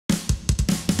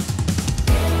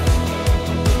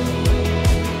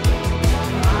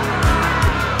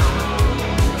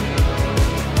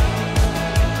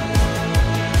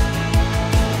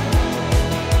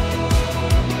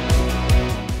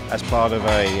part of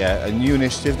a new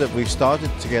initiative that we've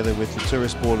started together with the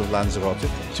Tourist Board of Lanzarote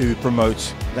to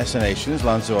promote destinations,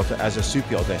 Lanzarote as a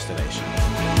superyacht destination.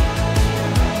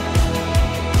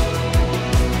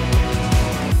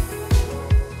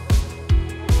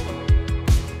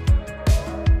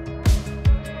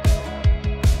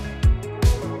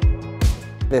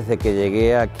 Desde que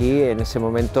llegué aquí, en ese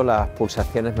momento las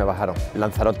pulsaciones me bajaron.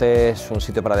 Lanzarote es un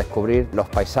sitio para descubrir los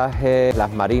paisajes,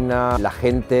 las marinas, la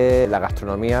gente, la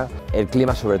gastronomía, el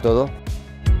clima sobre todo.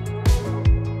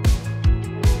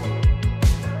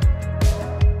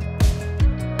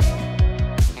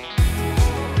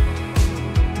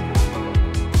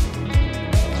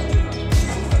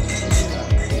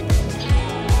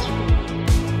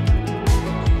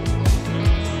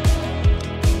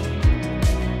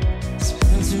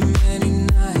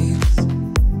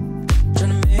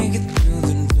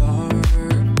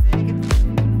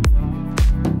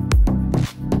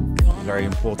 Very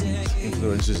important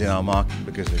influences in our market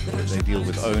because they deal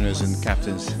with owners and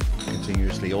captains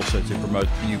continuously, also to promote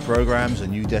new programs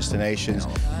and new destinations,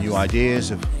 new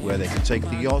ideas of where they can take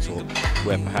the yacht, or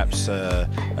where perhaps a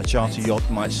charter yacht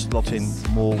might slot in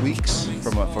more weeks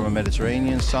from a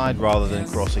Mediterranean side rather than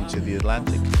crossing to the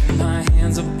Atlantic. My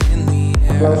hands up in the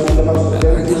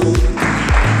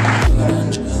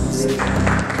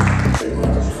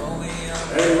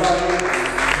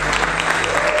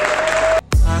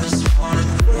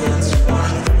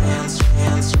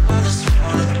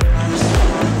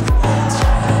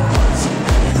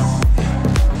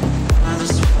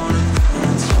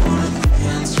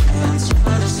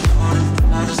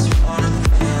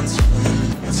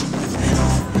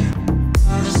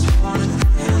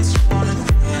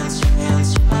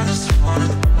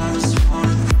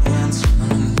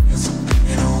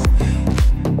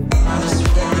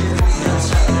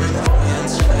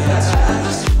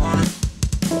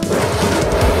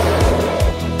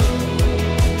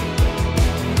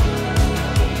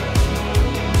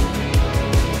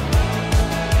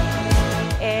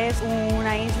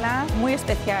muy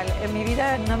especial. En mi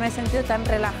vida no me he sentido tan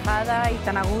relajada y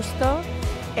tan a gusto.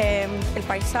 El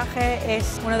paisaje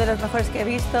es uno de los mejores que he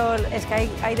visto, es que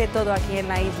hay de todo aquí en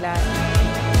la isla.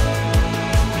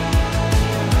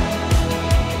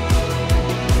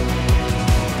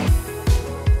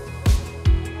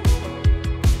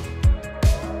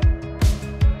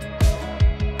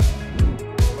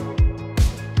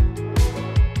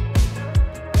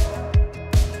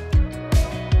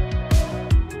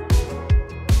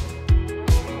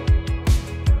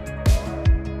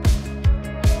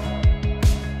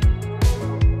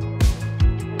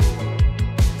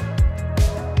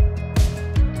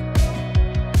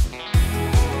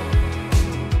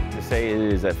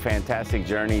 It is a fantastic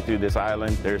journey through this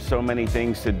island. There's so many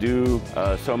things to do,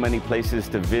 so many places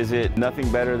to visit.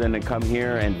 Nothing better than to come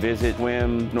here and visit,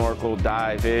 swim, snorkel,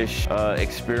 dive, fish,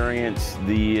 experience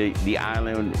the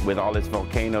island with all its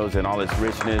volcanoes and all its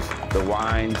richness, the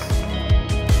wines.